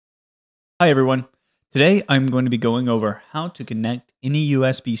Hi everyone. Today I'm going to be going over how to connect any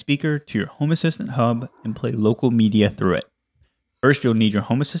USB speaker to your Home Assistant hub and play local media through it. First, you'll need your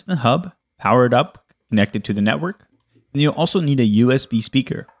Home Assistant hub, power it up, connected to the network. And you'll also need a USB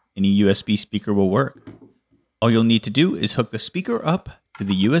speaker. Any USB speaker will work. All you'll need to do is hook the speaker up to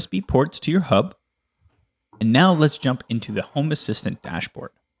the USB ports to your hub. And now let's jump into the Home Assistant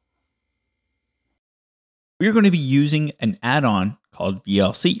dashboard. We're going to be using an add-on called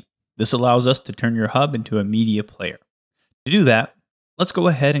VLC. This allows us to turn your hub into a media player. To do that, let's go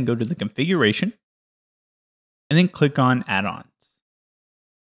ahead and go to the configuration and then click on add-ons.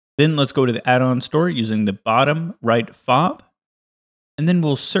 Then let's go to the add-on store using the bottom right fob, and then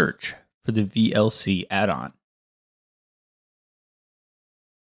we'll search for the VLC add-on.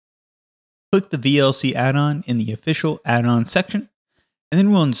 Click the VLC add-on in the official add-on section, and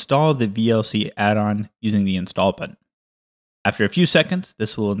then we'll install the VLC add-on using the install button. After a few seconds,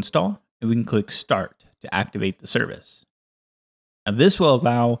 this will install, and we can click Start to activate the service. Now this will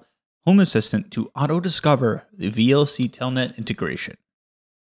allow Home Assistant to auto-discover the VLC Telnet integration.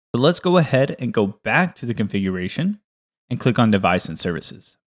 So let's go ahead and go back to the configuration and click on Device and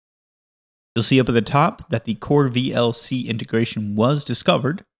Services. You'll see up at the top that the core VLC integration was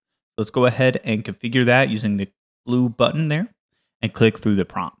discovered. Let's go ahead and configure that using the blue button there and click through the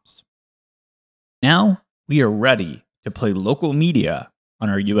prompts. Now we are ready to play local media on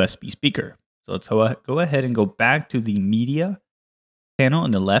our USB speaker. So let's go ahead and go back to the media panel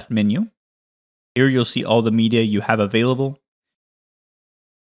in the left menu. Here you'll see all the media you have available.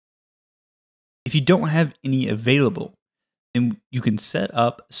 If you don't have any available, then you can set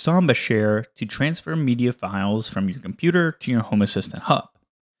up Samba Share to transfer media files from your computer to your Home Assistant hub.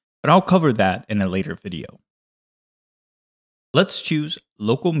 But I'll cover that in a later video. Let's choose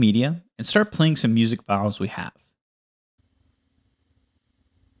local media and start playing some music files we have.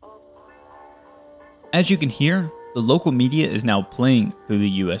 As you can hear, the local media is now playing through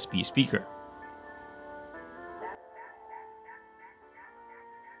the USB speaker.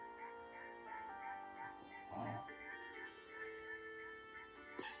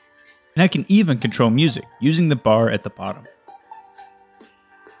 And I can even control music using the bar at the bottom.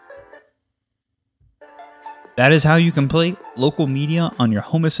 That is how you can play local media on your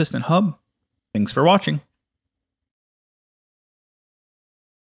Home Assistant hub. Thanks for watching.